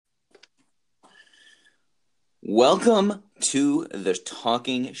Welcome to the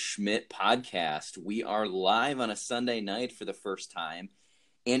Talking Schmidt podcast. We are live on a Sunday night for the first time.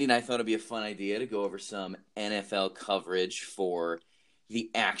 Andy and I thought it'd be a fun idea to go over some NFL coverage for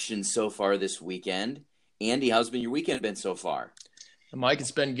the action so far this weekend. Andy, how's your weekend been so far? Mike, it's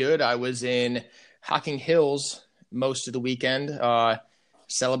been good. I was in Hocking Hills most of the weekend,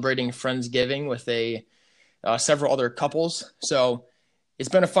 celebrating Friendsgiving with several other couples. So it's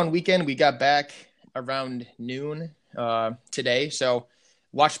been a fun weekend. We got back around noon today. So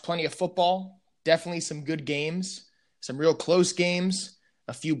watched plenty of football, definitely some good games, some real close games,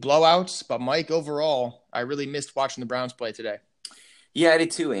 a few blowouts. But Mike, overall, I really missed watching the Browns play today. Yeah, I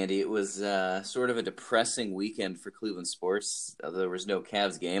did too, Andy. It was sort of a depressing weekend for Cleveland sports. There was no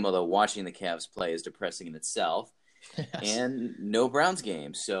Cavs game, although watching the Cavs play is depressing in itself. Yes. And no Browns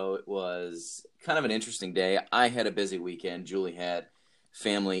game. So it was kind of an interesting day. I had a busy weekend. Julie had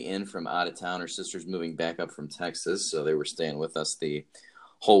family in from out of town. Her sister's moving back up from Texas, so they were staying with us the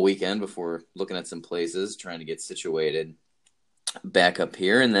whole weekend before looking at some places, trying to get situated back up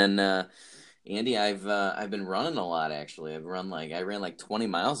here. And then Andy, I've been running a lot actually. I ran like 20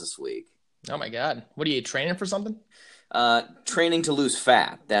 miles this week. Oh my God. What are you training for something? Training to lose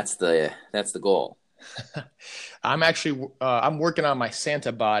fat. That's the goal. I'm working on my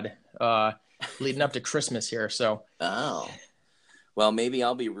Santa bod leading up to Christmas here. So well, maybe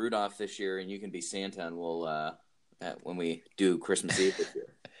I'll be Rudolph this year and you can be Santa, and we'll when we do Christmas Eve this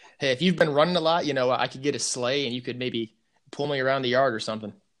year. Hey, if you've been running a lot, I could get a sleigh and you could maybe pull me around the yard or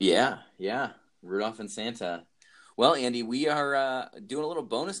something. Yeah. Rudolph and Santa. Well, Andy, we are doing a little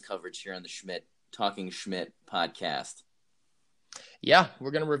bonus coverage here on the Talking Schmidt podcast. Yeah,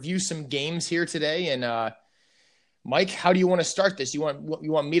 we're going to review some games here today. And Mike, how do you want to start this? You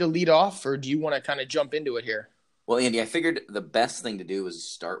want me to lead off, or do you want to kind of jump into it here? Well, Andy, I figured the best thing to do was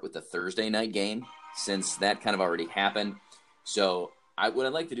start with the Thursday night game, since that kind of already happened. So what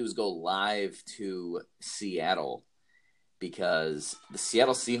I'd like to do is go live to Seattle, because the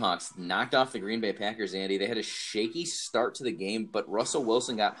Seattle Seahawks knocked off the Green Bay Packers, Andy. They had a shaky start to the game, but Russell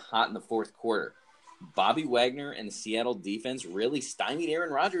Wilson got hot in the fourth quarter. Bobby Wagner and the Seattle defense really stymied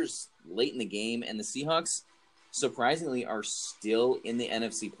Aaron Rodgers late in the game, and the Seahawks, surprisingly, are still in the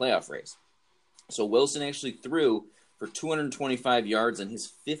NFC playoff race. So Wilson actually threw for 225 yards, and his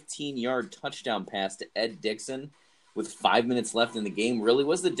 15-yard touchdown pass to Ed Dickson with 5 minutes left in the game really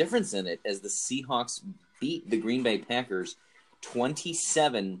was the difference in it, as the Seahawks beat the Green Bay Packers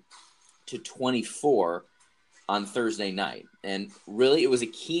 27-24 on Thursday night. And really, it was a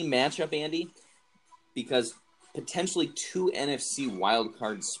key matchup, Andy, because potentially two NFC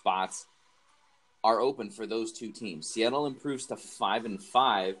wildcard spots are open for those two teams. Seattle improves to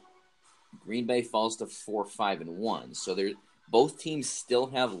 5-5. Green Bay falls to 4-5-1. So both teams still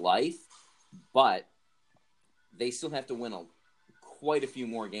have life, but they still have to win quite a few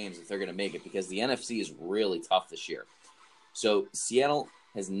more games if they're going to make it, because the NFC is really tough this year. So Seattle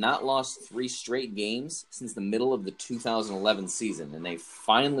has not lost 3 straight games since the middle of the 2011 season, and they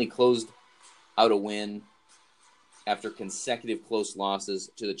finally closed out a win after consecutive close losses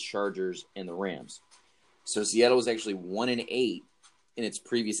to the Chargers and the Rams. So Seattle was actually 1-8 in its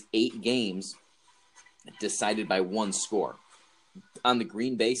previous 8 games, decided by 1 score. On the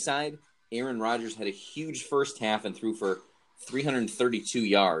Green Bay side, Aaron Rodgers had a huge first half and threw for 332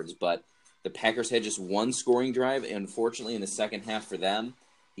 yards, but the Packers had just 1 scoring drive, and unfortunately in the second half for them,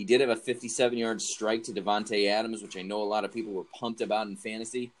 he did have a 57-yard strike to Davante Adams, which I know a lot of people were pumped about in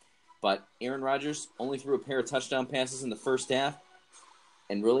fantasy, but Aaron Rodgers only threw a pair of touchdown passes in the first half,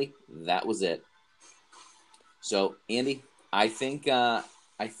 and really, that was it. So, Andy, I think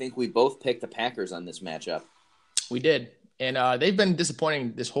we both picked the Packers on this matchup. We did. And they've been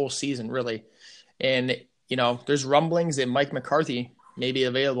disappointing this whole season, really. And, there's rumblings that Mike McCarthy may be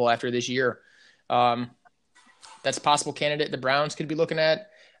available after this year. That's a possible candidate the Browns could be looking at.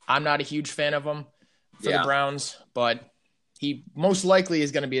 I'm not a huge fan of him for the Browns, but he most likely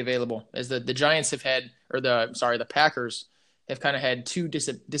is going to be available, as the Giants have had, the Packers have kind of had 2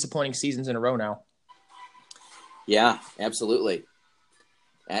 disappointing seasons in a row now. Yeah, absolutely.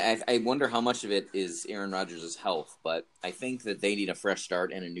 I wonder how much of it is Aaron Rodgers' health, but I think that they need a fresh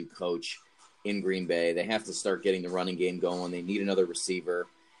start and a new coach in Green Bay. They have to start getting the running game going. They need another receiver.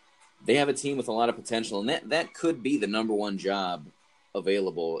 They have a team with a lot of potential, and that could be the number one job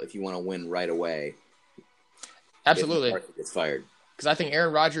available if you want to win right away. Absolutely. If McCarthy gets fired. Because I think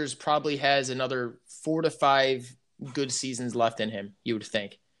Aaron Rodgers probably has another 4 to 5 good seasons left in him, you would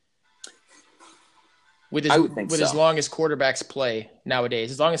think. I would think so. As long as quarterbacks play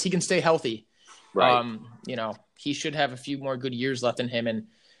nowadays, as long as he can stay healthy, right? He should have a few more good years left in him. And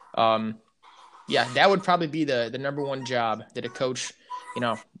Yeah, that would probably be the number one job that a coach,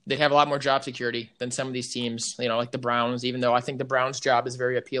 they'd have a lot more job security than some of these teams, like the Browns, even though I think the Browns job is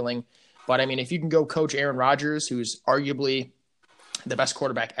very appealing. But I mean, if you can go coach Aaron Rodgers, who's arguably the best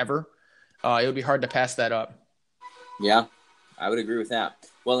quarterback ever, it would be hard to pass that up. Yeah, I would agree with that.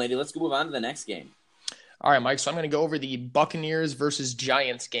 Well, Andy, let's go move on to the next game. All right, Mike. So I'm going to go over the Buccaneers versus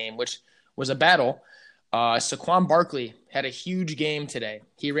Giants game, which was a battle. Saquon Barkley had a huge game today.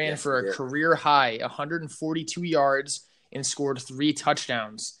 He ran for a career high 142 yards and scored 3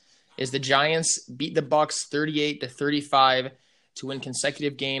 touchdowns as the Giants beat the Bucs 38-35 to win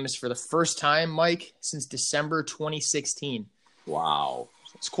consecutive games for the first time, Mike, since December 2016. Wow.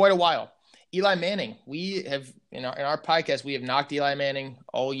 It's quite a while. Eli Manning, we have in our podcast, we have knocked Eli Manning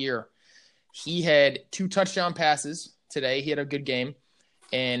all year. He had 2 touchdown passes today. He had a good game.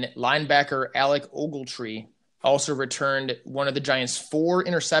 And linebacker Alec Ogletree also returned one of the Giants' 4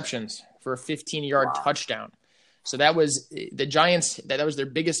 interceptions for a 15-yard touchdown. So that was the Giants. That was their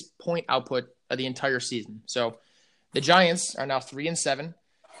biggest point output of the entire season. So the Giants are now 3-7.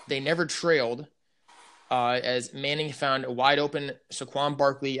 They never trailed as Manning found a wide open Saquon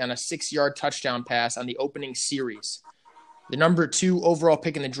Barkley on a 6-yard touchdown pass on the opening series. The number 2 overall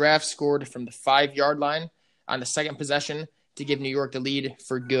pick in the draft scored from the 5-yard line on the second possession to give New York the lead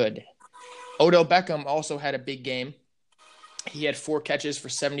for good. Odell Beckham also had a big game. He had 4 catches for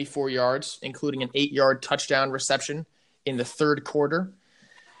 74 yards, including an 8-yard touchdown reception in the third quarter.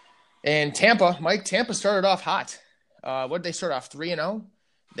 And Tampa started off hot. What did they start off, 3-0?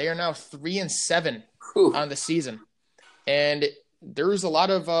 They are now 3-7 on the season. And there's a lot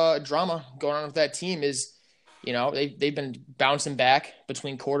of drama going on with that team. They've been bouncing back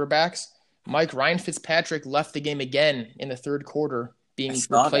between quarterbacks. Ryan Fitzpatrick left the game again in the third quarter, being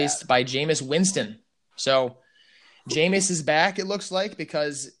replaced by Jameis Winston. So Jameis is back, it looks like,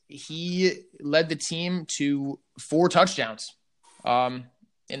 because he led the team to 4 touchdowns. And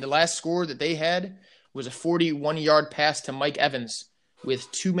the last score that they had was a 41-yard pass to Mike Evans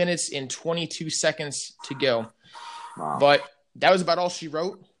with 2 minutes and 22 seconds to go. Wow. But that was about all she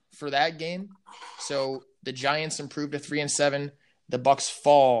wrote for that game. So the Giants improved to 3-7. The Bucs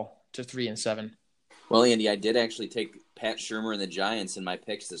fall to 3-7. Well, Andy, I did actually take Pat Shurmur and the Giants in my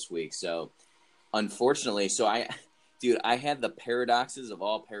picks this week. So, unfortunately, I had the paradoxes of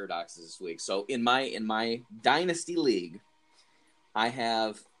all paradoxes this week. So, in my dynasty league, I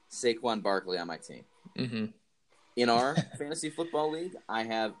have Saquon Barkley on my team. Mm-hmm. In our fantasy football league, I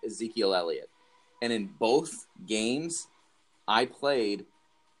have Ezekiel Elliott. And in both games, I played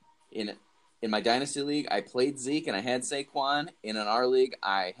in my dynasty league, I played Zeke and I had Saquon. And in our league,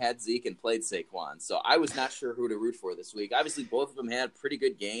 I had Zeke and played Saquon. So I was not sure who to root for this week. Obviously, both of them had pretty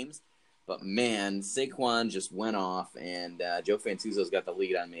good games. But, man, Saquon just went off, and Joe Fantuzzo's got the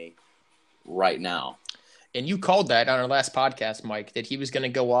lead on me right now. And you called that on our last podcast, Mike, that he was going to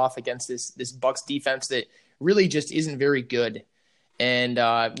go off against this Bucs defense that really just isn't very good. And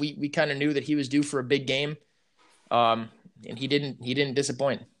we kind of knew that he was due for a big game, and he didn't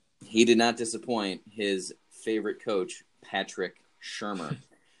disappoint. He did not disappoint his favorite coach, Patrick Shurmur.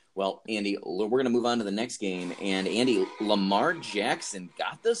 Well, Andy, we're going to move on to the next game. And, Andy, Lamar Jackson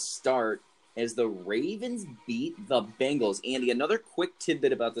got the start as the Ravens beat the Bengals. Andy, another quick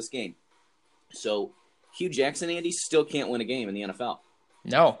tidbit about this game. So, Hugh Jackson, Andy, still can't win a game in the NFL.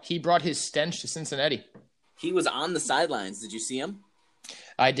 No, he brought his stench to Cincinnati. He was on the sidelines. Did you see him?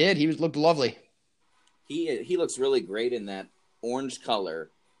 I did. He looked lovely. He looks really great in that orange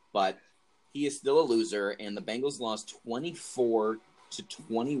color. But he is still a loser, and the Bengals lost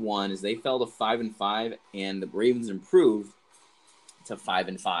 24-21 as they fell to 5-5, and the Ravens improved to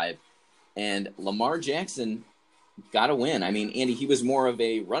 5-5. And Lamar Jackson got a win. I mean, Andy, he was more of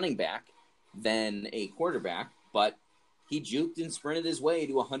a running back than a quarterback, but he juked and sprinted his way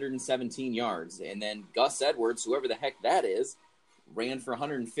to 117 yards. And then Gus Edwards, whoever the heck that is, ran for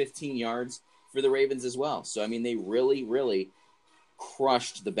 115 yards for the Ravens as well. So, I mean, they really, really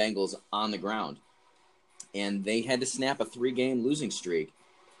crushed the Bengals on the ground. And they had to snap a 3-game losing streak.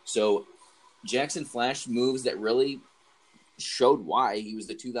 So Jackson flashed moves that really showed why he was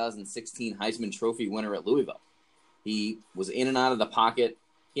the 2016 Heisman Trophy winner at Louisville. He was in and out of the pocket.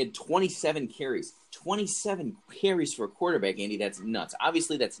 He had 27 carries. 27 carries for a quarterback, Andy. That's nuts.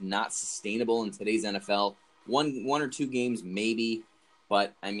 Obviously, that's not sustainable in today's NFL. One or 2 games, maybe.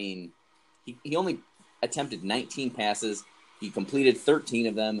 But, I mean, he only attempted 19 passes. He completed 13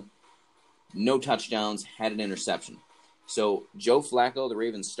 of them, no touchdowns, had an interception. So Joe Flacco, the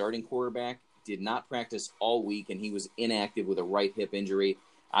Ravens' starting quarterback, did not practice all week, and he was inactive with a right hip injury,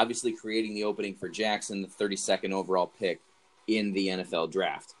 obviously creating the opening for Jackson, the 32nd overall pick in the NFL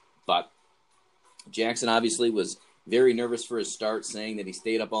draft. But Jackson obviously was very nervous for his start, saying that he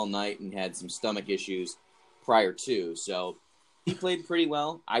stayed up all night and had some stomach issues prior to. So he played pretty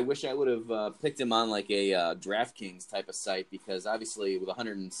well. I wish I would have picked him on like a DraftKings type of site, because obviously with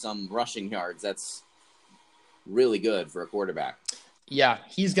 100 and some rushing yards, that's really good for a quarterback. Yeah,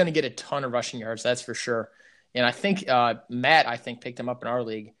 he's going to get a ton of rushing yards, that's for sure. And I think Matt, picked him up in our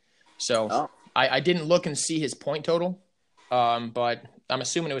league. So I didn't look and see his point total, but I'm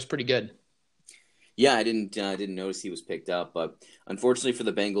assuming it was pretty good. Yeah, I didn't notice he was picked up, but unfortunately for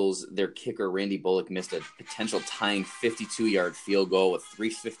the Bengals, their kicker Randy Bullock missed a potential tying 52-yard field goal with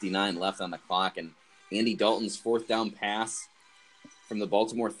 3:59 left on the clock, and Andy Dalton's fourth down pass from the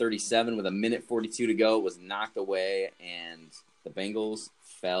Baltimore 37 with 1:42 to go was knocked away, and the Bengals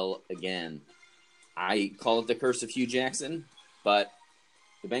fell again. I call it the curse of Hugh Jackson, but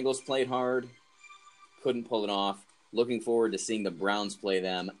the Bengals played hard, couldn't pull it off. Looking forward to seeing the Browns play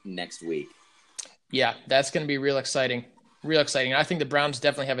them next week. Yeah, that's going to be real exciting. Real exciting. I think the Browns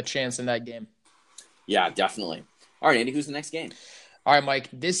definitely have a chance in that game. Yeah, definitely. All right, Andy, who's the next game? All right, Mike,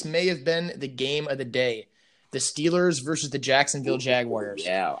 this may have been the game of the day. The Steelers versus the Jacksonville Jaguars.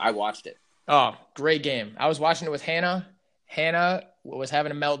 Yeah, I watched it. Oh, great game. I was watching it with Hannah. Hannah was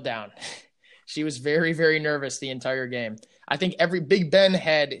having a meltdown. She was very, very nervous the entire game. I think Big Ben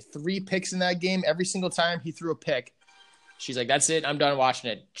had 3 picks in that game. Every single time he threw a pick, she's like, that's it. I'm done watching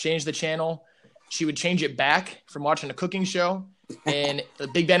it. Change the channel. She would change it back from watching a cooking show, and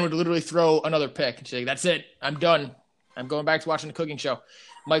Big Ben would literally throw another pick. She's like, that's it. I'm done. I'm going back to watching a cooking show.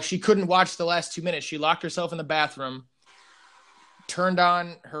 Mike, she couldn't watch the last 2 minutes. She locked herself in the bathroom, turned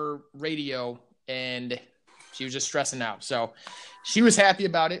on her radio, and she was just stressing out. So she was happy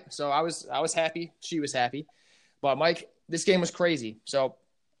about it. So I was happy. She was happy. But, Mike, this game was crazy. So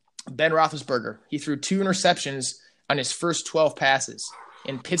Ben Roethlisberger, he threw 2 interceptions on his first 12 passes.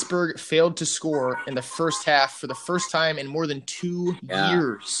 And Pittsburgh failed to score in the first half for the first time in more than 2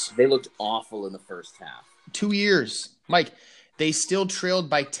 years. They looked awful in the first half. 2 years. Mike, they still trailed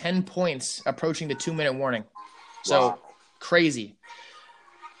by 10 points approaching the 2-minute warning. So, crazy.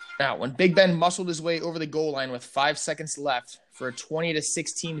 Now, when Big Ben muscled his way over the goal line with 5 seconds left for a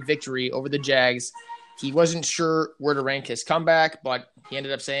 20-16 victory over the Jags, he wasn't sure where to rank his comeback, but he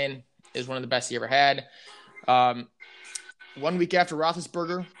ended up saying it was one of the best he ever had. 1 week after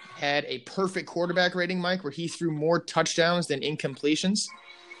Roethlisberger had a perfect quarterback rating, Mike, where he threw more touchdowns than incompletions.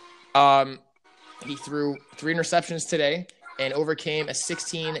 He threw 3 interceptions today and overcame a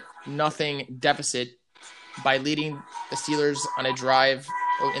 16-0 deficit by leading the Steelers on a drive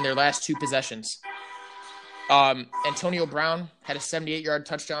in their last 2 possessions. Antonio Brown had a 78-yard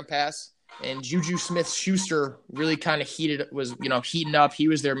touchdown pass, and Juju Smith-Schuster really kind of heating up. He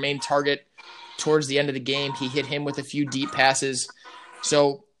was their main target towards the end of the game. He hit him with a few deep passes.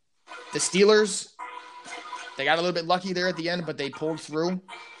 So the Steelers, they got a little bit lucky there at the end, but they pulled through.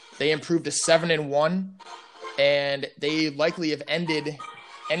 They improved to 7-1, and they likely have ended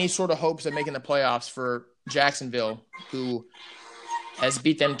any sort of hopes of making the playoffs for Jacksonville, who has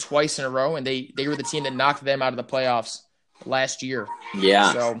beat them twice in a row, and they were the team that knocked them out of the playoffs last year.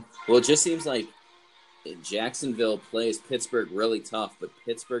 Yeah. So, well, it just seems like Jacksonville plays Pittsburgh really tough, but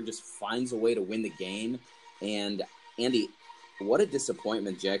Pittsburgh just finds a way to win the game. And, Andy, what a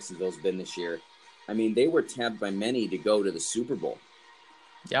disappointment Jacksonville's been this year. I mean, they were tabbed by many to go to the Super Bowl.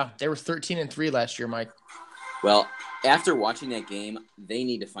 Yeah, they were 13-3 last year, Mike. Well, after watching that game, they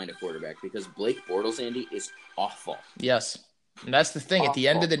need to find a quarterback because Blake Bortles, Andy, is awful. Yes, and that's the thing. At the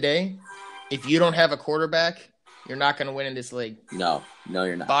end of the day, if you don't have a quarterback, you're not going to win in this league. No,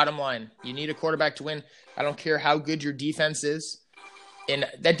 you're not. Bottom line, you need a quarterback to win. I don't care how good your defense is. And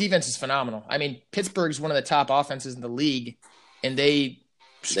that defense is phenomenal. I mean, Pittsburgh's one of the top offenses in the league, and they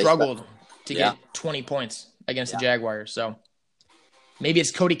struggled to get 20 points against the Jaguars. So maybe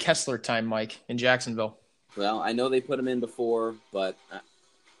it's Cody Kessler time, Mike, in Jacksonville. Well, I know they put him in before, but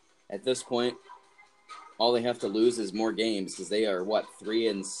at this point, all they have to lose is more games because they are, 3-7?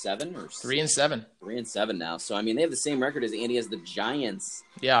 Or 3-7. 3-7 now. So, I mean, they have the same record as Andy as the Giants.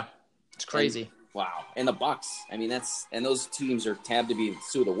 Yeah, it's crazy. Wow. And the Bucs. I mean, those teams are tabbed to be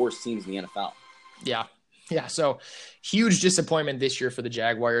two of the worst teams in the NFL. Yeah. Yeah. So huge disappointment this year for the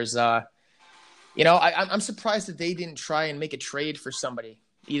Jaguars. I'm surprised that they didn't try and make a trade for somebody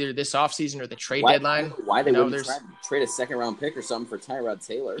either this offseason or the trade deadline. Why they wouldn't try to trade a second-round pick or something for Tyrod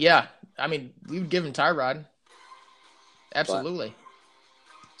Taylor. Yeah. I mean, we would give him Tyrod. Absolutely.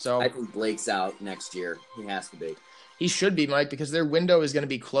 So I think Blake's out next year. He has to be. He should be, Mike, because their window is going to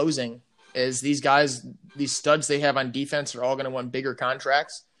be closing as these guys, these studs they have on defense are all going to want bigger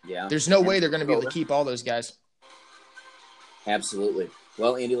contracts. Yeah. There's no way they're going to be able to keep all those guys. Absolutely.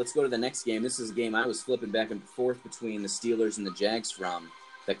 Well, Andy, let's go to the next game. This is a game I was flipping back and forth between the Steelers and the Jags from.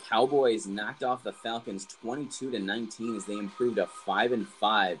 The Cowboys knocked off the Falcons 22-19 as they improved to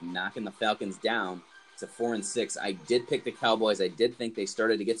 5-5, knocking the Falcons down to 4-6. I did pick the Cowboys. I did think they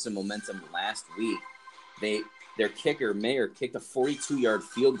started to get some momentum last week. Their kicker, Mayer, kicked a 42-yard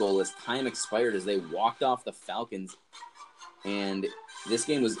field goal as time expired as they walked off the Falcons. And this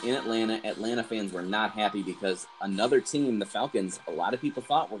game was in Atlanta. Atlanta fans were not happy because another team, the Falcons, a lot of people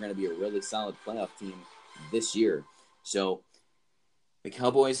thought were going to be a really solid playoff team this year. So the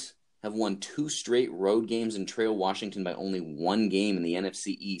Cowboys have won 2 straight road games and trail Washington by only 1 game in the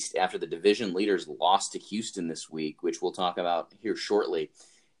NFC East after the division leaders lost to Houston this week, which we'll talk about here shortly.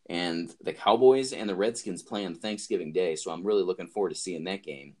 And the Cowboys and the Redskins play on Thanksgiving Day, so I'm really looking forward to seeing that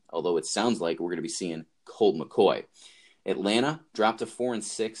game, although it sounds like we're going to be seeing Colt McCoy. Atlanta dropped to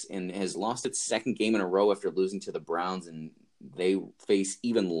 4-6 and has lost its second game in a row after losing to the Browns, and they face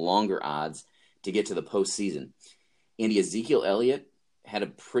even longer odds to get to the postseason. Andy, Ezekiel Elliott had a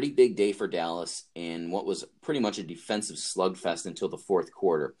pretty big day for Dallas in what was pretty much a defensive slugfest until the fourth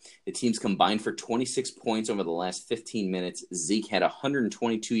quarter. The teams combined for 26 points over the last 15 minutes. Zeke had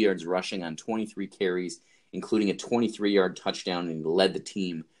 122 yards rushing on 23 carries, including a 23-yard touchdown, and he led the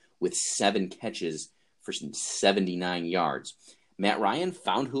team with 7 catches for 79 yards. Matt Ryan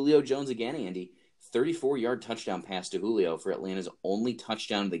found Julio Jones again, Andy. 34-yard touchdown pass to Julio for Atlanta's only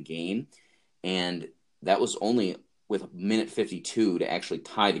touchdown of the game, and that was only with a minute 52 to actually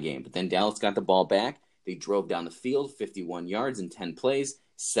tie the game. But then Dallas got the ball back. They drove down the field 51 yards in 10 plays,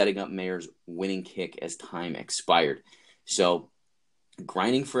 setting up Mayer's winning kick as time expired. So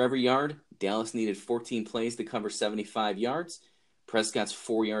grinding for every yard, Dallas needed 14 plays to cover 75 yards. Prescott's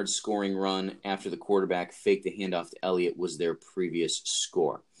 4-yard scoring run after the quarterback faked the handoff to Elliott was their previous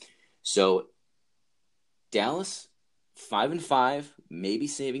score. So Dallas, 5-5, maybe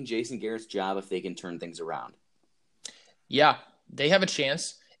saving Jason Garrett's job if they can turn things around. Yeah, they have a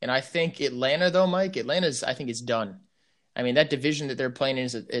chance. And I think Atlanta, though, Mike, I think it's done. I mean, that division that they're playing in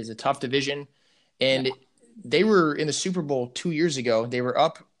is a tough division. And they were in the Super Bowl 2 years ago. They were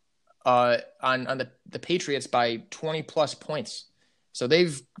up on the Patriots by 20-plus points. So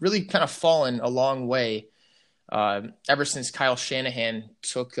they've really kind of fallen a long way ever since Kyle Shanahan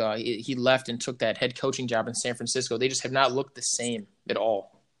he left and took that head coaching job in San Francisco. They just have not looked the same at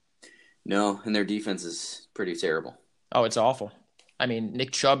all. No, and their defense is pretty terrible. Oh, it's awful. I mean,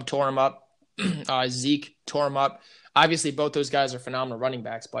 Nick Chubb tore him up. Zeke tore him up. Obviously, both those guys are phenomenal running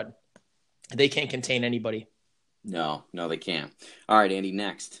backs, but they can't contain anybody. No, they can't. All right, Andy,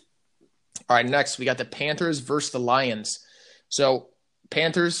 next. All right, next, we got the Panthers versus the Lions. So,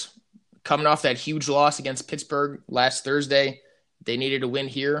 Panthers coming off that huge loss against Pittsburgh last Thursday. They needed a win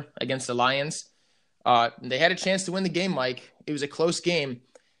here against the Lions. They had a chance to win the game, Mike. It was a close game.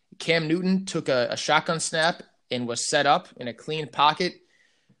 Cam Newton took a shotgun snap and was set up in a clean pocket,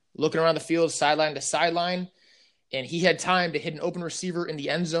 looking around the field sideline to sideline, and he had time to hit an open receiver in the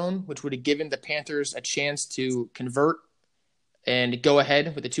end zone, which would have given the Panthers a chance to convert and go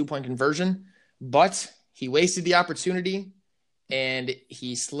ahead with a 2-point conversion. But he wasted the opportunity, and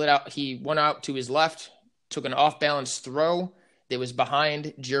he slid out. He went out to his left, took an off-balance throw that was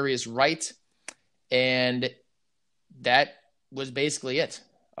behind Jarius Wright, and that was basically it.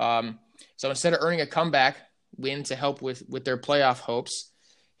 So instead of earning a comeback win to help with their playoff hopes,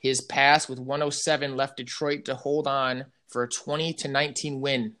 his pass with 107 left Detroit to hold on for a 20-19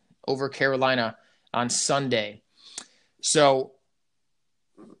 win over Carolina on Sunday. So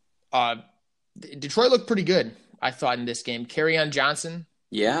Detroit looked pretty good, I thought, in this game. Kerryon Johnson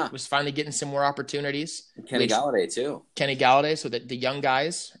was finally getting some more opportunities. Kenny Galladay, too. Kenny Galladay, so that the young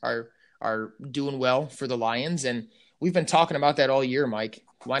guys are doing well for the Lions. And we've been talking about that all year, Mike.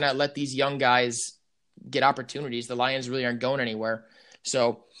 Why not let these young guys get opportunities? The Lions really aren't going anywhere.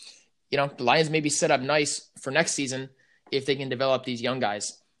 So, the Lions may be set up nice for next season if they can develop these young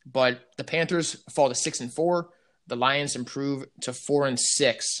guys. But the Panthers fall to 6-4. The Lions improve to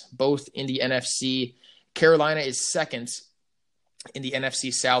 4-6, both in the NFC. Carolina is second in the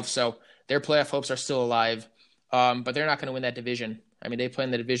NFC South, so their playoff hopes are still alive. But they're not going to win that division. I mean, they play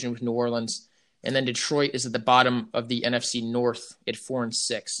in the division with New Orleans. And then Detroit is at the bottom of the NFC North at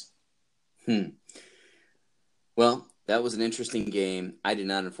 4-6. Well, that was an interesting game. I did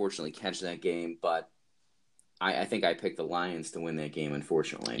not, unfortunately, catch that game, but I think I picked the Lions to win that game,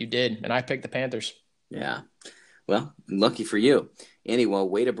 unfortunately. You did, and I picked the Panthers. Yeah. Well, lucky for you. Anyway,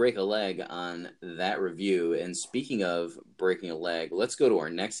 way to break a leg on that review. And speaking of breaking a leg, let's go to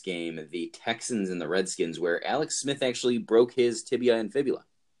our next game, the Texans and the Redskins, where Alex Smith actually broke his tibia and fibula.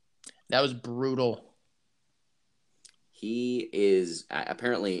 That was brutal. He is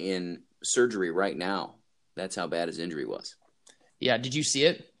apparently in surgery right now. That's how bad his injury was. Yeah, did you see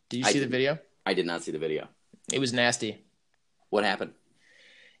it? Did you see the video? I did not see the video. It was nasty. What happened?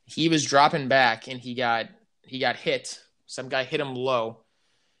 He was dropping back and he got hit. Some guy hit him low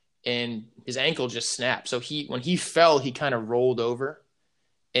and his ankle just snapped. So when he fell, he kind of rolled over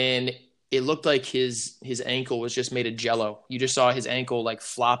and it looked like his ankle was just made of jello. You just saw his ankle like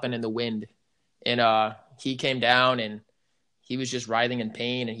flopping in the wind. And he came down and he was just writhing in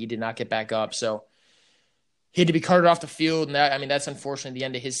pain and he did not get back up. So he had to be carted off the field. And that's unfortunately the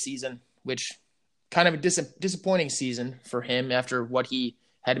end of his season, which kind of a disappointing season for him after what he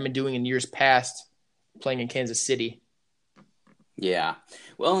had been doing in years past playing in Kansas City. Yeah.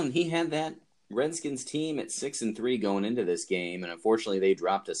 Well, and he had that Redskins team at 6-3 going into this game, and unfortunately they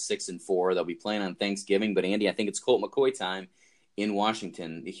dropped to 6-4. They'll be playing on Thanksgiving, but Andy, I think it's Colt McCoy time in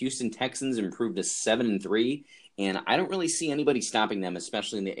Washington. The Houston Texans improved to 7-3, and I don't really see anybody stopping them,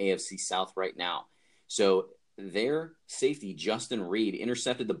 especially in the AFC South right now. So their safety, Justin Reed,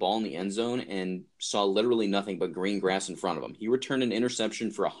 intercepted the ball in the end zone and saw literally nothing but green grass in front of him. He returned an interception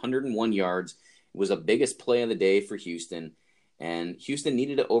for 101 yards. It was the biggest play of the day for Houston. And Houston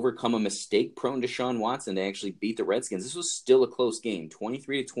needed to overcome a mistake-prone Deshaun Watson to actually beat the Redskins. This was still a close game,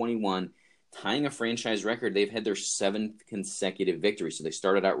 23-21, tying a franchise record. They've had their 7th consecutive victory, so they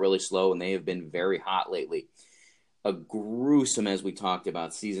started out really slow, and they have been very hot lately. A gruesome, as we talked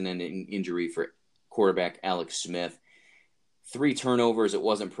about, season-ending injury for quarterback Alex Smith. 3 turnovers. It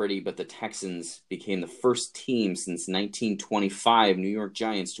wasn't pretty, but the Texans became the first team since 1925 New York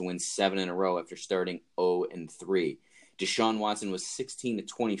Giants to win 7 in a row after starting 0-3. Deshaun Watson was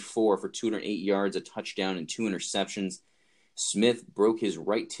 16-24 for 208 yards, a touchdown, and 2 interceptions. Smith broke his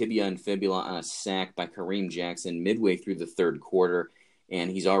right tibia and fibula on a sack by Kareem Jackson midway through the third quarter,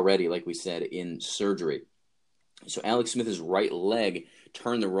 and he's already, like we said, in surgery. So Alex Smith's right leg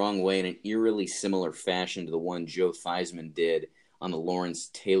turned the wrong way in an eerily similar fashion to the one Joe Theismann did on the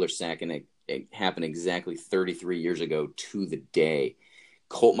Lawrence Taylor sack, and it happened exactly 33 years ago to the day.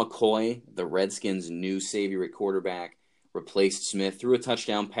 Colt McCoy, the Redskins' new savior at quarterback, replaced Smith, threw a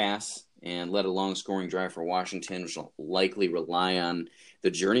touchdown pass, and led a long-scoring drive for Washington, which will likely rely on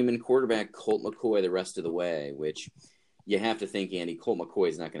the journeyman quarterback Colt McCoy the rest of the way, which you have to think, Andy, Colt McCoy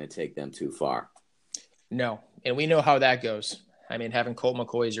is not going to take them too far. No, and we know how that goes. I mean, having Colt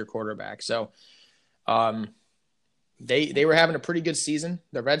McCoy as your quarterback. So they were having a pretty good season,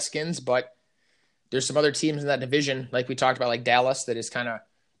 the Redskins, but there's some other teams in that division, like we talked about, like Dallas, that is kind of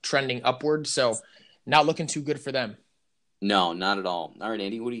trending upward. So not looking too good for them. No, not at all. All right,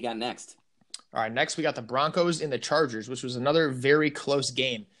 Andy, what do you got next? All right, next we got the Broncos and the Chargers, which was another very close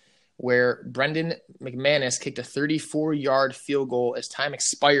game where Brendan McManus kicked a 34-yard field goal as time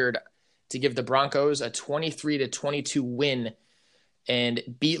expired to give the Broncos a 23-22 win and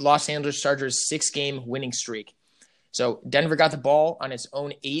beat Los Angeles Chargers' 6-game winning streak. So Denver got the ball on its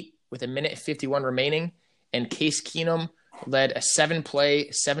own 8 with 1:51 remaining, and Case Keenum led a 7-play,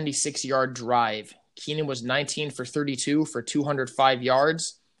 76-yard drive. Keenum was 19 for 32 for 205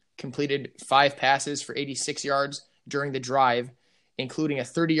 yards, completed 5 passes for 86 yards during the drive, including a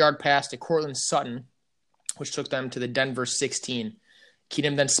 30-yard pass to Cortland Sutton, which took them to the Denver 16.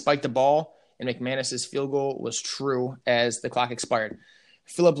 Keenum then spiked the ball, and McManus' field goal was true as the clock expired.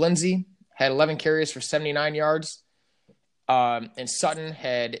 Phillip Lindsay had 11 carries for 79 yards, and Sutton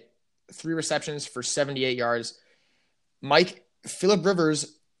had 3 receptions for 78 yards. Phillip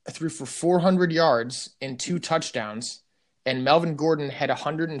Rivers threw for 400 yards and 2 touchdowns, and Melvin Gordon had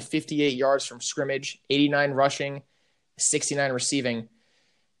 158 yards from scrimmage, 89 rushing, 69 receiving.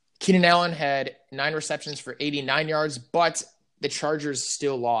 Keenan Allen had 9 receptions for 89 yards, but the Chargers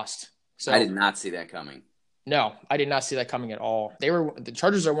still lost. So I did not see that coming. No, I did not see that coming at all. The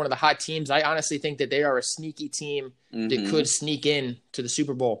Chargers are one of the hot teams. I honestly think that they are a sneaky team that could sneak in to the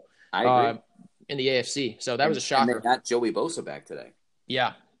Super Bowl. I agree. In the AFC. So that was a shocker. And they got Joey Bosa back today.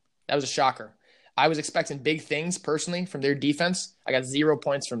 Yeah, that was a shocker. I was expecting big things personally from their defense. I got 0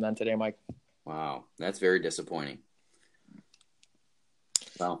 points from them today, Mike. Wow, that's very disappointing.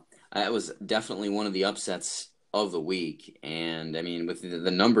 Well, that was definitely one of the upsets of the week. And, I mean, with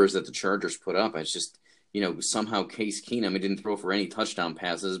the numbers that the Chargers put up, it's just, somehow Case Keenum, he didn't throw for any touchdown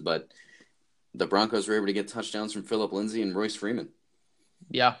passes, but the Broncos were able to get touchdowns from Phillip Lindsay and Royce Freeman.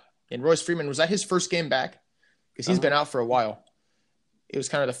 Yeah, and Royce Freeman, was that his first game back? Because he's been out for a while. It was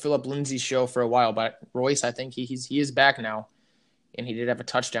kind of the Phillip Lindsay show for a while, but Royce, I think he is back now, and he did have a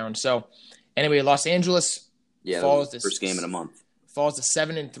touchdown. So, anyway, Los Angeles falls to first game in a month. Falls to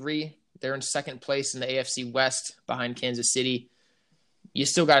 7-3. They're in second place in the AFC West behind Kansas City. You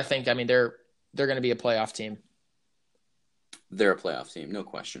still got to think, I mean, they're going to be a playoff team. They're a playoff team, no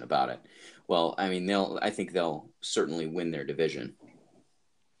question about it. Well, I mean, I think they'll certainly win their division.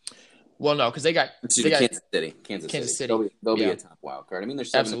 Well, no, because they got Kansas City. Kansas City. They'll be Yeah, a top wild card. I mean, they're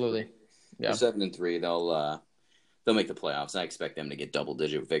absolutely. They're Yeah. 7-3. They'll make the playoffs. I expect them to get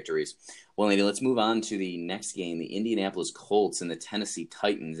double-digit victories. Well, Andy, let's move on to the next game, the Indianapolis Colts and the Tennessee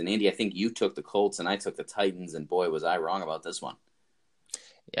Titans. And Andy, I think you took the Colts and I took the Titans, and boy, was I wrong about this one.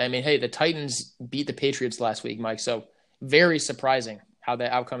 I mean, hey, the Titans beat the Patriots last week, Mike. So very surprising how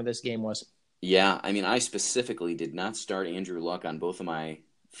the outcome of this game was. Yeah, I mean, I specifically did not start Andrew Luck on both of my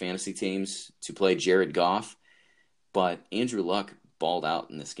fantasy teams to play Jared Goff, but Andrew Luck balled out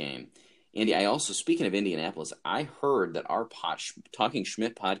in this game. Andy, I also, speaking of Indianapolis, I heard that our Talking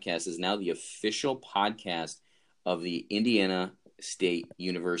Schmidt podcast is now the official podcast of the Indiana State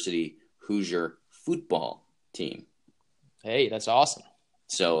University Hoosier football team. Hey, that's awesome.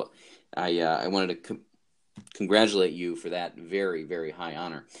 So I wanted to congratulate you for that very, very high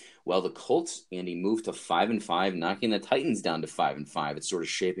honor. Well, the Colts, Andy, moved to 5-5, knocking the Titans down to 5-5. It's sort of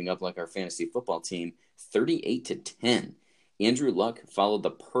shaping up like our fantasy football team, 38-10. Andrew Luck followed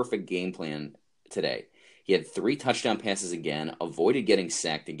the perfect game plan today. He had 3 touchdown passes again, avoided getting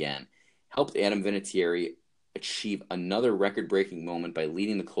sacked again, helped Adam Vinatieri achieve another record-breaking moment by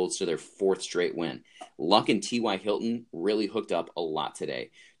leading the Colts to their 4th straight win. Luck and T.Y. Hilton really hooked up a lot today.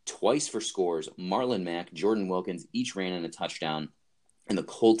 Twice for scores, Marlon Mack, Jordan Wilkins each ran in a touchdown, and the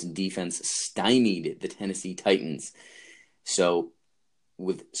Colts defense stymied the Tennessee Titans. So,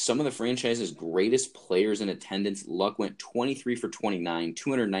 with some of the franchise's greatest players in attendance, Luck went 23 for 29,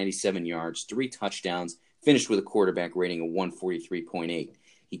 297 yards, 3 touchdowns, finished with a quarterback rating of 143.8.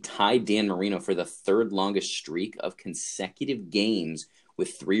 He tied Dan Marino for the 3rd longest streak of consecutive games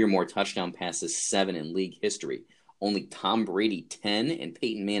with 3 or more touchdown passes, 7 in league history. Only Tom Brady, 10, and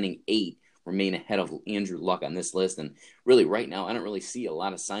Peyton Manning, 8, remain ahead of Andrew Luck on this list. And really, right now, I don't really see a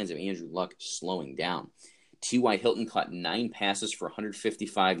lot of signs of Andrew Luck slowing down. T.Y. Hilton caught 9 passes for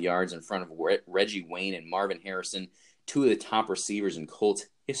 155 yards in front of Reggie Wayne and Marvin Harrison, 2 of the top receivers in Colts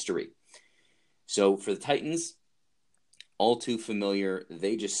history. So for the Titans, all too familiar.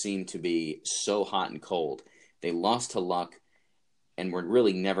 They just seem to be so hot and cold. They lost to Luck and were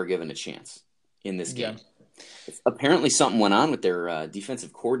really never given a chance in this game. Yeah. Apparently something went on with their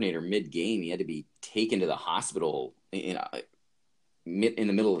defensive coordinator mid-game. He had to be taken to the hospital in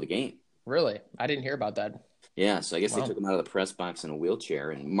the middle of the game. Really? I didn't hear about that. Yeah, so I guess they took him out of the press box in a wheelchair.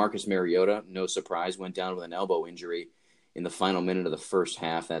 And Marcus Mariota, no surprise, went down with an elbow injury in the final minute of the first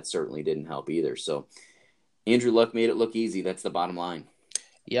half. That certainly didn't help either. So Andrew Luck made it look easy. That's the bottom line.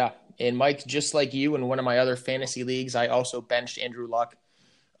 Yeah, and Mike, just like you in one of my other fantasy leagues, I also benched Andrew Luck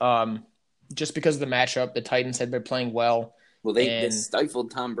just because of the matchup. The Titans had been playing well. Well, they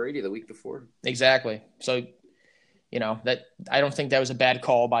stifled Tom Brady the week before. Exactly. So, that I don't think that was a bad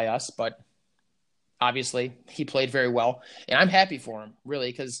call by us, but obviously he played very well. And I'm happy for him, really,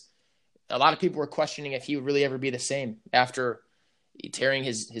 because a lot of people were questioning if he would really ever be the same after tearing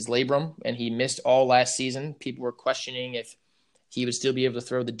his labrum, and he missed all last season. People were questioning if he would still be able to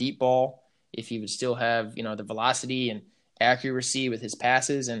throw the deep ball, if he would still have, the velocity and accuracy with his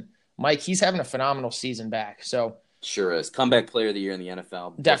passes. And Mike, he's having a phenomenal season back. So sure is. Comeback player of the year in the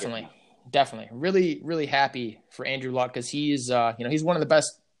NFL. Definitely. Really, really happy for Andrew Luck because he's one of the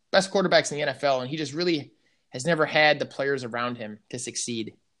best quarterbacks in the NFL, and he just really has never had the players around him to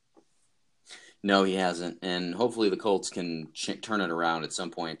succeed. No, he hasn't, and hopefully the Colts can turn it around at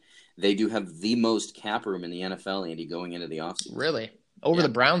some point. They do have the most cap room in the NFL, Andy, going into the offseason. Really? Over the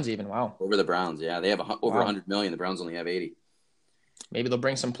Browns even, wow. Over the Browns, yeah. They have over $100 million. The Browns only have 80. Maybe they'll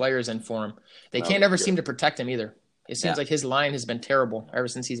bring some players in for him. They can't ever seem to protect him either. It seems like his line has been terrible ever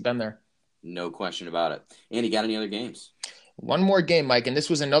since he's been there. No question about it. Andy, got any other games? One more game, Mike, and this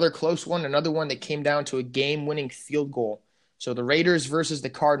was another close one, another one that came down to a game-winning field goal. So the Raiders versus the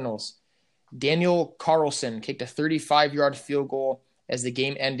Cardinals. Daniel Carlson kicked a 35-yard field goal as the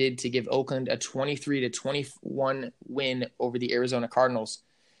game ended to give Oakland a 23-21 win over the Arizona Cardinals.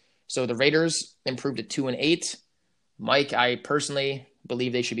 So the Raiders improved to 2-8. Mike, I personally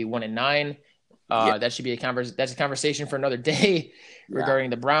believe they should be 1-9. That should be that's a conversation for another day regarding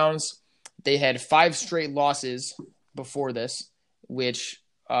the Browns. They had 5 straight losses before this, which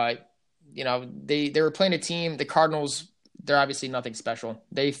they were playing a team. The Cardinals, they're obviously nothing special.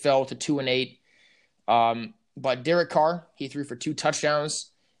 They fell to 2-8. But Derek Carr, he threw for 2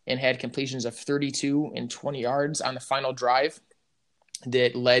 touchdowns and had completions of 32 and 20 yards on the final drive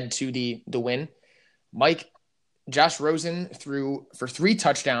that led to the win. Mike, Josh Rosen threw for 3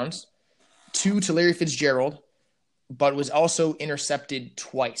 touchdowns, 2 to Larry Fitzgerald, but was also intercepted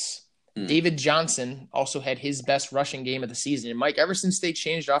twice. David Johnson also had his best rushing game of the season. And Mike, ever since they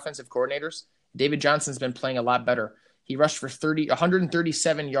changed offensive coordinators, David Johnson's been playing a lot better. He rushed for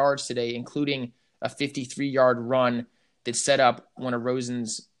 137 yards today, including a 53-yard run that set up one of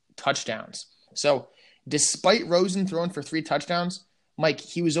Rosen's touchdowns. So despite Rosen throwing for 3 touchdowns, Mike,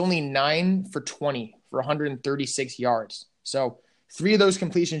 he was only 9 for 20 for 136 yards. So 3 of those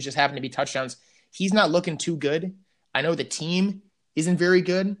completions just happened to be touchdowns. He's not looking too good. I know the team isn't very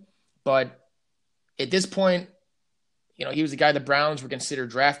good, but at this point, he was the guy the Browns were considered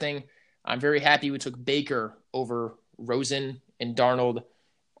drafting. I'm very happy we took Baker over Rosen and Darnold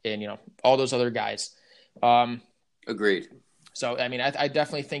and, all those other guys. Agreed. So, I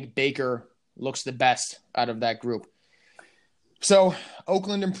definitely think Baker looks the best out of that group. So,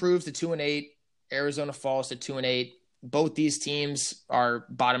 Oakland improves to 2-8. Arizona falls to 2-8. Both these teams are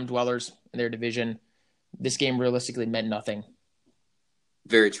bottom dwellers in their division. This game realistically meant nothing.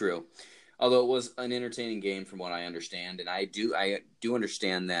 Very true. Although it was an entertaining game from what I understand. And I do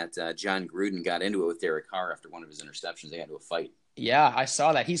understand that John Gruden got into it with Derek Carr after one of his interceptions. They got into a fight. Yeah, I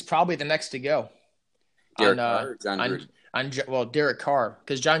saw that. He's probably the next to go. Derek Carr or John Gruden? Derek Carr,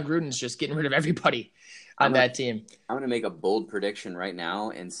 because John Gruden's just getting rid of everybody on that team. I'm going to make a bold prediction right now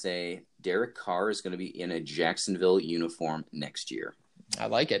and say Derek Carr is going to be in a Jacksonville uniform next year. I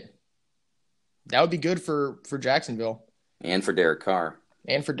like it. That would be good for Jacksonville. And for Derek Carr.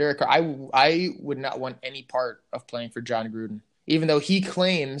 I would not want any part of playing for John Gruden, even though he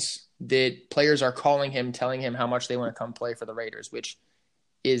claims that players are calling him, telling him how much they want to come play for the Raiders,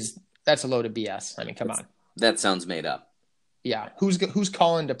 that's a load of BS. Come on. That sounds made up. Yeah. Who's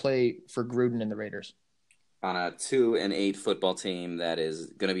calling to play for Gruden and the Raiders? On a 2-8 football team that is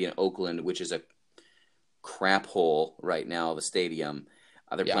going to be in Oakland, which is a crap hole right now of a stadium.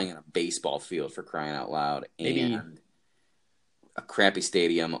 They're playing on a baseball field, for crying out loud. And a crappy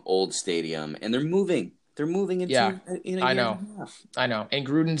stadium, old stadium, and they're moving. They're moving into in a I year know. and a half. I know. And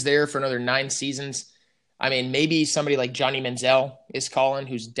Gruden's there for another 9 seasons. Maybe somebody like Johnny Manziel is calling,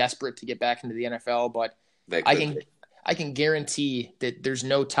 who's desperate to get back into the NFL, but I can guarantee that there's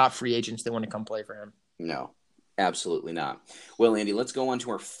no top free agents that want to come play for him. No, absolutely not. Well, Andy, let's go on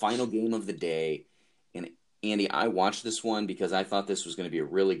to our final game of the day. And Andy, I watched this one because I thought this was going to be a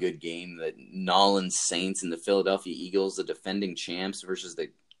really good game. The Nolan Saints and the Philadelphia Eagles, the defending champs versus the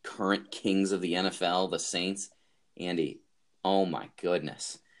current kings of the NFL, the Saints. Andy, oh my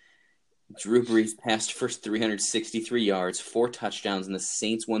goodness. Drew Brees passed for 363 yards, 4 touchdowns, and the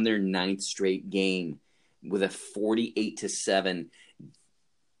Saints won their 9th straight game with a 48-7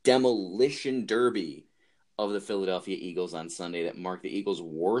 demolition derby of the Philadelphia Eagles on Sunday that marked the Eagles'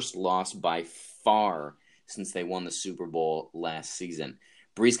 worst loss by far since they won the Super Bowl last season.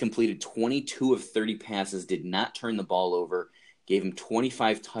 Brees completed 22 of 30 passes, did not turn the ball over, gave him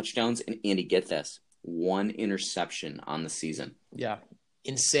 25 touchdowns, and Andy, get this, 1 interception on the season. Yeah,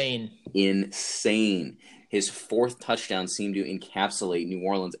 insane. His 4th touchdown seemed to encapsulate New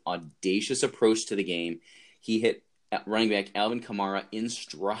Orleans' audacious approach to the game. He hit running back Alvin Kamara in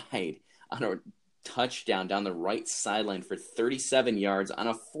stride on a touchdown down the right sideline for 37 yards on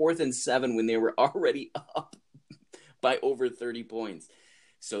a 4th and 7 when they were already up by over 30 points.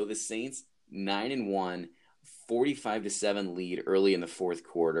 So the Saints 9-1, 45-7 lead early in the 4th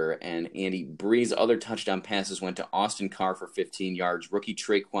quarter. And Andy Brees' other touchdown passes went to Austin Carr for 15 yards, rookie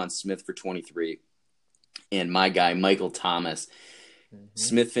Traquan Smith for 23, and my guy Michael Thomas.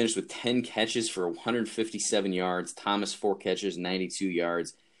 Smith finished with 10 catches for 157 yards. Thomas 4 catches, 92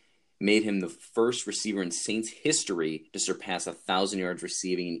 yards. Made him the first receiver in Saints history to surpass 1,000 yards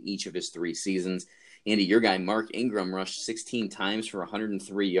receiving in each of his 3 seasons. Andy, your guy Mark Ingram rushed 16 times for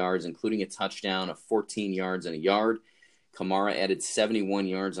 103 yards, including a touchdown of 14 yards and a yard. Kamara added 71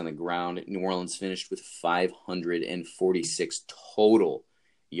 yards on the ground. New Orleans finished with 546 total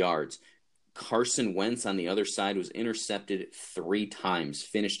yards. Carson Wentz on the other side was intercepted 3 times,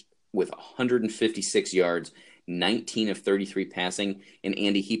 finished with 156 yards, 19 of 33 passing, and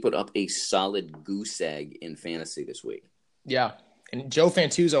Andy, he put up a solid goose egg in fantasy this week. Yeah, and Joe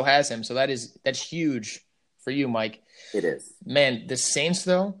Fantuzzo has him, so that's huge for you, Mike. It is. Man, the Saints,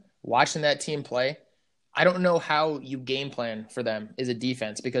 though, watching that team play, I don't know how you game plan for them as a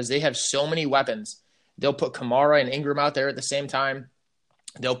defense because they have so many weapons. They'll put Kamara and Ingram out there at the same time.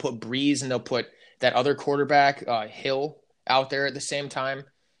 They'll put Brees and they'll put that other quarterback, Hill, out there at the same time.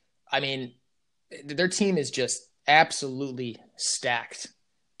 Their team is just absolutely stacked.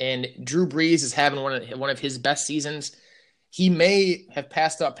 And Drew Brees is having one of his best seasons. He may have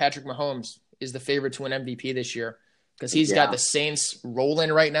passed up Patrick Mahomes is the favorite to win MVP this year because he's got the Saints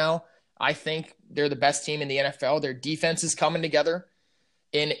rolling right now. I think they're the best team in the NFL. Their defense is coming together.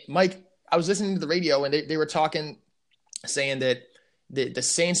 And Mike, I was listening to the radio and they were talking, saying that the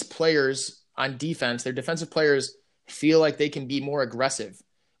Saints players on defense, their defensive players feel like they can be more aggressive,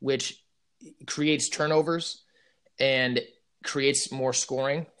 which creates turnovers and creates more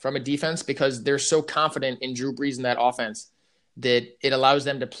scoring from a defense because they're so confident in Drew Brees in that offense that it allows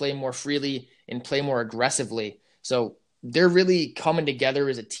them to play more freely and play more aggressively. So they're really coming together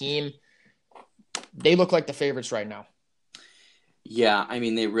as a team. They look like the favorites right now. Yeah, I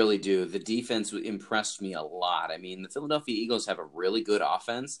mean, they really do. The defense impressed me a lot. I mean, the Philadelphia Eagles have a really good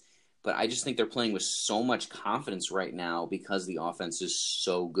offense, but I just think they're playing with so much confidence right now because the offense is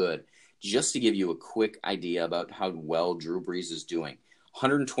so good. Just to give you a quick idea about how well Drew Brees is doing,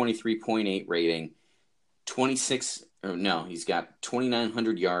 123.8 rating, he's got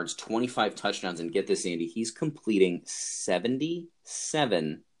 2,900 yards, 25 touchdowns, and get this, Andy, he's completing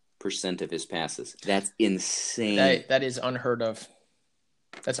 77% of his passes. That's insane. That is unheard of.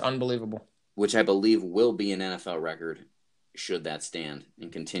 That's unbelievable. Which I believe will be an NFL record should that stand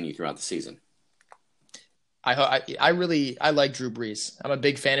and continue throughout the season. I like Drew Brees. I'm a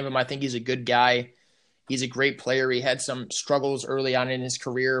big fan of him. I think he's a good guy. He's a great player. He had some struggles early on in his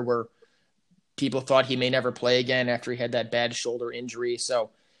career where people thought he may never play again after he had that bad shoulder injury. So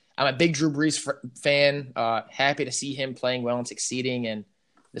I'm a big Drew Brees fan. Happy to see him playing well and succeeding, and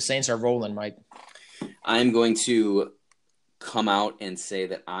the Saints are rolling, Mike. I'm going to come out and say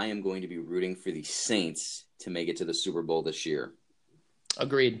that I am going to be rooting for the Saints to make it to the Super Bowl this year.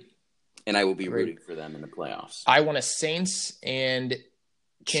 Agreed. And I will be rooting for them in the playoffs. I want a Saints and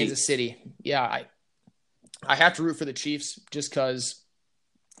Kansas City. Yeah, I have to root for the Chiefs just because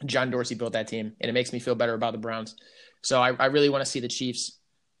John Dorsey built that team, and it makes me feel better about the Browns. So I really want to see the Chiefs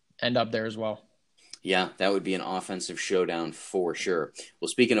end up there as well. Yeah, that would be an offensive showdown for sure. Well,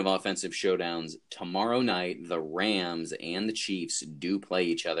 speaking of offensive showdowns, tomorrow night, the Rams and the Chiefs do play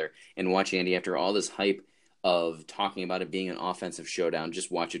each other. And watch, Andy, after all this hype of talking about it being an offensive showdown,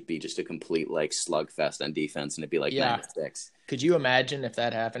 just watch it be just a complete slugfest on defense, and it'd be 9-6. Could you imagine if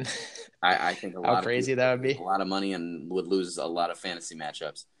that happened? I think how crazy that would be. A lot of money and would lose a lot of fantasy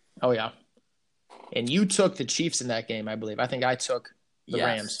matchups. Oh yeah, and you took the Chiefs in that game, I believe. I think I took the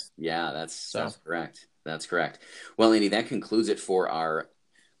Rams. Yeah, that's correct. That's correct. Well, Andy, that concludes it for our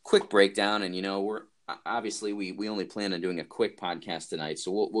quick breakdown. And we're obviously we only plan on doing a quick podcast tonight,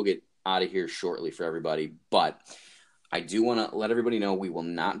 so we'll get out of here shortly for everybody. But I do want to let everybody know we will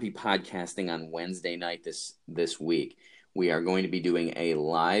not be podcasting on Wednesday night this week. We are going to be doing a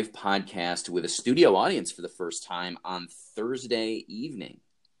live podcast with a studio audience for the first time on Thursday evening.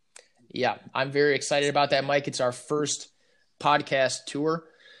 Yeah, I'm very excited about that, Mike. It's our first podcast tour,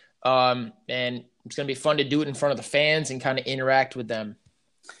 and it's going to be fun to do it in front of the fans and kind of interact with them.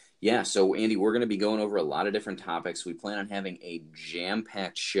 Yeah, so Andy, we're going to be going over a lot of different topics. We plan on having a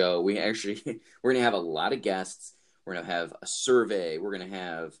jam-packed show. We're going to have a lot of guests. We're going to have a survey. We're going to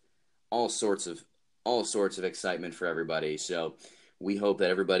have all sorts of excitement for everybody. So we hope that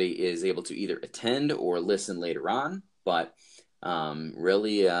everybody is able to either attend or listen later on. But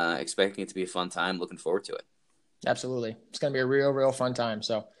really expecting it to be a fun time. Looking forward to it. Absolutely, it's going to be a real fun time.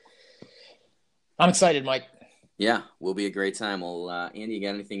 So I'm excited, Mike. Yeah, will be a great time. Well, Andy, you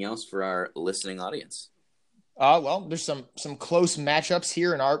got anything else for our listening audience? Well, there's some close matchups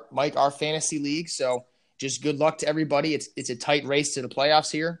here in our fantasy league. So just good luck to everybody. It's a tight race to the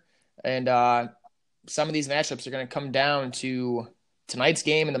playoffs here, and some of these matchups are going to come down to tonight's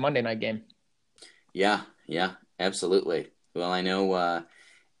game and the Monday night game. Yeah, absolutely. Well, I know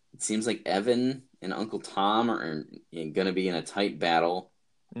it seems like Evan and Uncle Tom are going to be in a tight battle.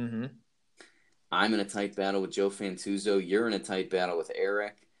 Mm-hmm. I'm in a tight battle with Joe Fantuzzo. You're in a tight battle with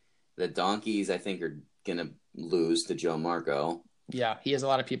Eric. The Donkeys, I think, are going to lose to Joe Marco. Yeah, he has a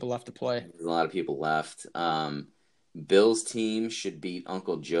lot of people left to play. There's a lot of people left. Bill's team should beat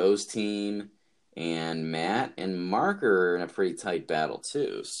Uncle Joe's team. And Matt and Mark are in a pretty tight battle,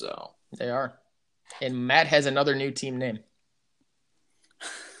 too. So they are. And Matt has another new team name.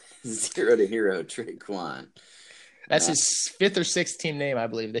 Zero to Hero, Traquan. That's his 5th or 6th team name, I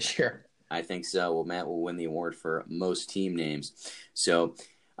believe, this year. I think so. Well, Matt will win the award for most team names. So,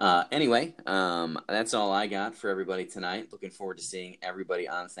 anyway, that's all I got for everybody tonight. Looking forward to seeing everybody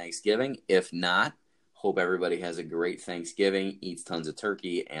on Thanksgiving. If not, hope everybody has a great Thanksgiving, eats tons of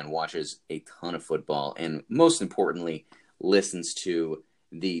turkey, and watches a ton of football. And most importantly, listens to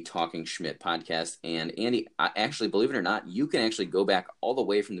the Talking Schmidt podcast. And Andy, actually, believe it or not, you can actually go back all the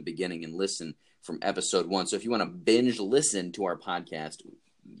way from the beginning and listen from episode 1. So if you want to binge listen to our podcast,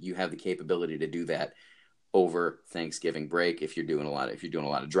 you have the capability to do that over Thanksgiving break. If you're doing a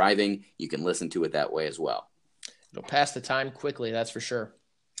lot of driving, you can listen to it that way as well. It'll pass the time quickly, that's for sure.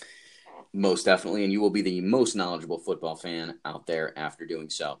 Most definitely, and you will be the most knowledgeable football fan out there after doing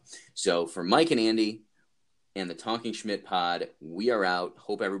so. So for Mike and Andy and the Talking Schmidt pod, we are out.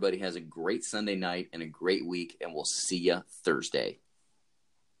 Hope everybody has a great Sunday night and a great week, and we'll see you Thursday.